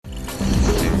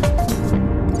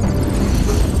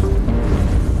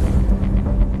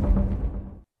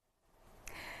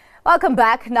Welcome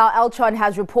back. Now, Altron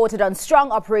has reported on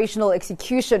strong operational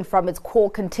execution from its core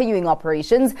continuing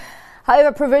operations.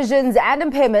 However, provisions and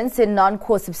impairments in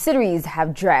non-core subsidiaries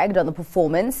have dragged on the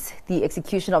performance. The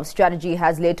execution of strategy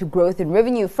has led to growth in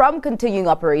revenue from continuing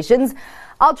operations.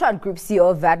 Altron Group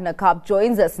CEO Werner Kapp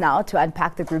joins us now to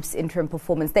unpack the group's interim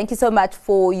performance. Thank you so much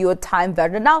for your time,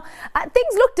 Werner. Now,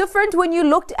 things look different when you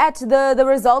looked at the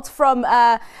results from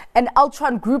an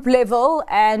Altron Group level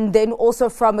and then also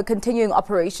from a continuing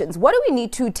operations. What do we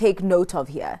need to take note of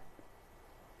here?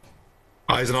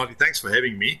 Hi, Zanati. Thanks for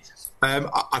having me.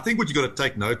 I think what you've got to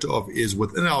take note of is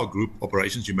within our group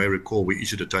operations, you may recall we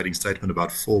issued a trading statement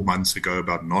about 4 months ago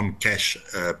about non-cash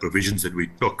provisions that we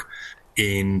took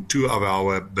in two of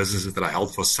our businesses that are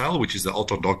held for sale, which is the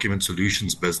Altron Document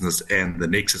Solutions business and the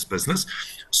Nexus business.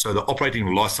 So the operating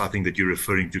loss, I think, that you're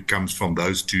referring to comes from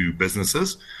those two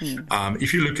businesses.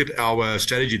 If you look at our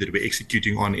strategy that we're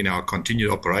executing on in our continued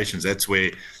operations, that's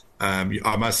where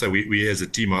I must say we as a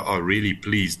team are really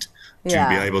pleased to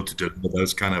be able to deliver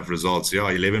those kind of results.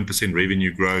 11%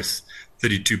 revenue growth,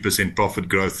 32% profit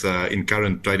growth in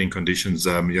current trading conditions.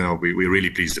 We're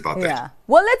really pleased about that.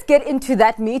 Well, let's get into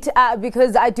that meat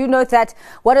because I do know that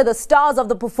one of the stars of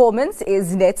the performance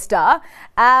is Netstar.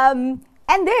 And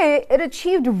there it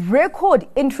achieved record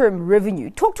interim revenue.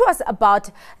 Talk to us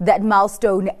about that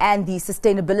milestone and the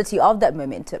sustainability of that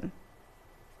momentum.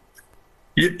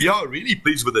 Yeah, really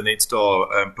pleased with the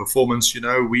Netstar performance.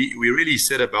 We really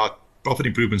set about profit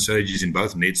improvement strategies in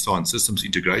both Netstar and systems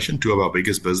integration, two of our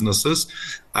biggest businesses.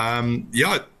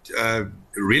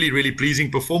 Really pleasing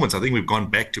performance. I think we've gone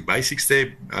back to basics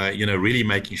there, really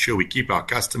making sure we keep our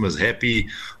customers happy,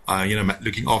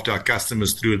 looking after our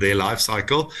customers through their life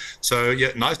cycle. So,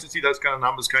 nice to see those kind of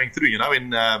numbers going through.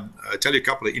 I'll tell you a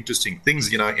couple of interesting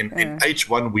things. In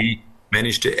H1, we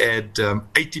managed to add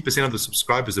 80% of the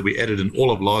subscribers that we added in all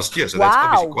of last year. So that's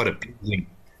obviously quite a pleasing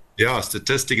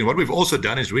statistic. And what we've also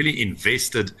done is really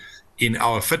invested in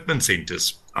our fitment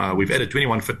centers. We've added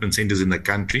 21 fitment centers in the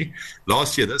country.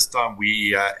 Last year, this time,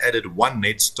 we added one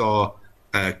Netstar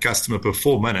customer per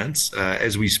 4 minutes.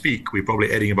 As we speak, we're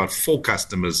probably adding about 4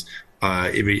 customers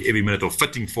every minute, or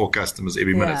fitting 4 customers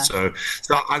every minute. So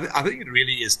I think it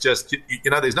really is just,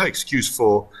 there's no excuse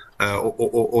for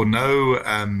or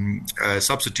no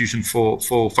substitution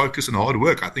for focus and hard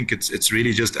work. I think it's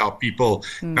really just our people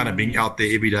kind of being out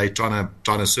there every day trying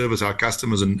to service our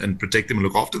customers and protect them and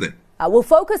look after them. Well,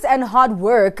 focus and hard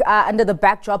work under the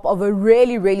backdrop of a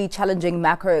really, really challenging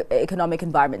macroeconomic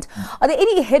environment. Are there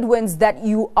any headwinds that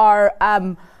you are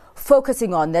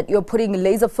focusing on, that you're putting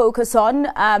laser focus on,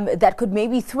 that could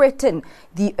maybe threaten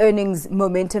the earnings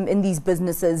momentum in these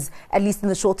businesses, at least in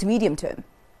the short to medium term?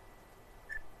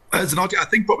 Zanati, I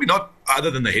think probably not,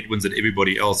 other than the headwinds that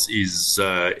everybody else is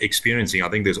experiencing. I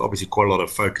think there's obviously quite a lot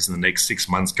of focus in the next 6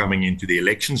 months coming into the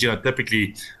elections.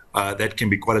 Typically that can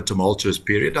be quite a tumultuous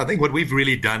period. I think what we've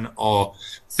really done are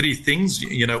 3 things.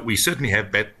 We certainly have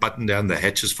buttoned down the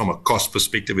hatches from a cost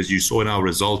perspective. As you saw in our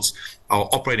results, our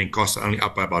operating costs are only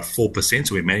up by about 4%.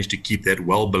 So we managed to keep that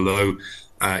well below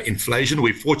inflation.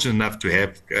 We're fortunate enough to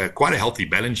have quite a healthy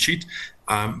balance sheet.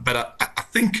 But I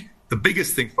think the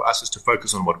biggest thing for us is to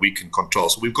focus on what we can control.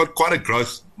 So we've got quite a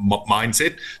growth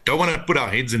mindset. Don't want to put our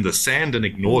heads in the sand and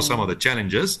ignore some of the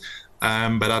challenges.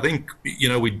 But I think,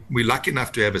 we're lucky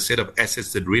enough to have a set of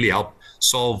assets that really help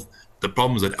solve the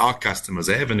problems that our customers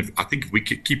have. And I think if we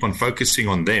could keep on focusing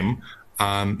on them,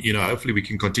 hopefully we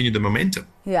can continue the momentum.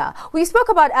 Yeah. We spoke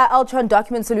about Altron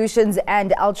Document Solutions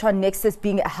and Altron Nexus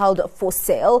being held for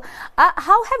sale.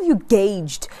 How have you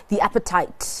gauged the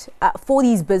appetite for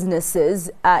these businesses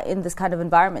in this kind of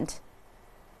environment?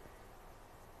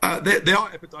 There are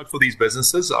appetite for these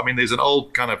businesses. I mean, there's an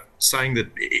old kind of saying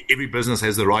that every business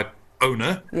has the right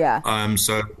owner.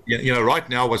 So right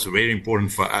now what's very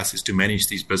important for us is to manage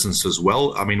these businesses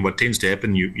well. I mean, what tends to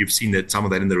happen, you've seen that some of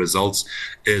that in the results,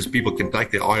 is people can take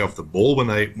their eye off the ball when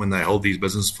they hold these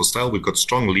businesses for sale. We've got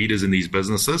strong leaders in these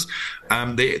businesses.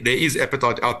 There is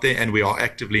appetite out there, and we are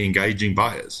actively engaging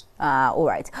buyers. All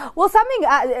right. Well, something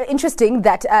interesting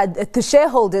that the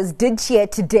shareholders did share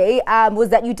today was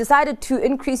that you decided to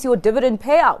increase your dividend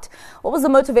payout. What was the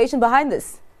motivation behind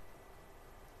this?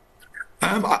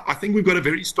 I think we've got a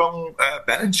very strong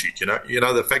balance sheet.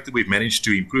 The fact that we've managed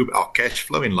to improve our cash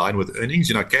flow in line with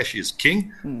earnings. Cash is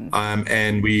king,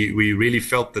 and we really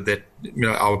felt that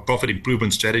our profit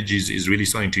improvement strategies is really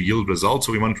starting to yield results.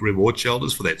 So we want to reward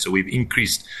shareholders for that. So we've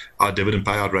increased our dividend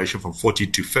payout ratio from 40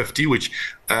 to 50, which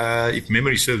if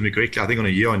memory serves me correctly, I think on a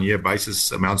year-on-year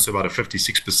basis amounts to about a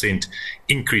 56%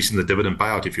 increase in the dividend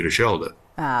payout if you're a shareholder.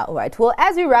 All right. Well,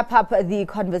 as we wrap up the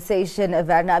conversation,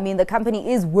 Werner, I mean, the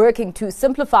company is working to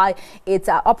simplify its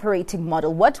operating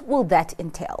model. What will that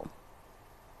entail?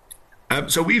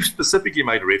 So we've specifically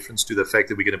made reference to the fact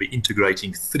that we're going to be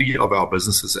integrating 3 of our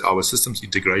businesses, our systems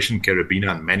integration,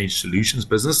 Carabina, and managed solutions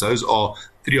business. Those are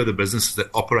 3 of the businesses that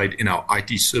operate in our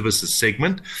IT services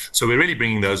segment. So we're really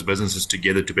bringing those businesses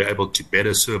together to be able to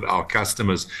better serve our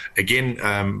customers. Again,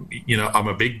 I'm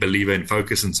a big believer in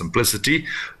focus and simplicity.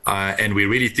 And we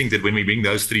really think that when we bring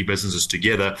those 3 businesses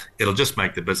together, it'll just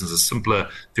make the businesses simpler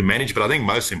to manage. But I think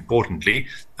most importantly,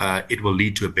 it will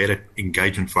lead to a better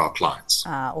engagement for our clients.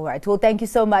 All right. Well, thank you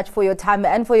so much for your time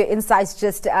and for your insights,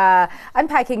 just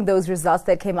unpacking those results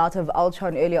that came out of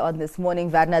Altron earlier on this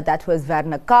morning. Werner, that was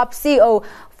Werner Kapp, CEO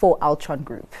for Altron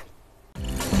Group.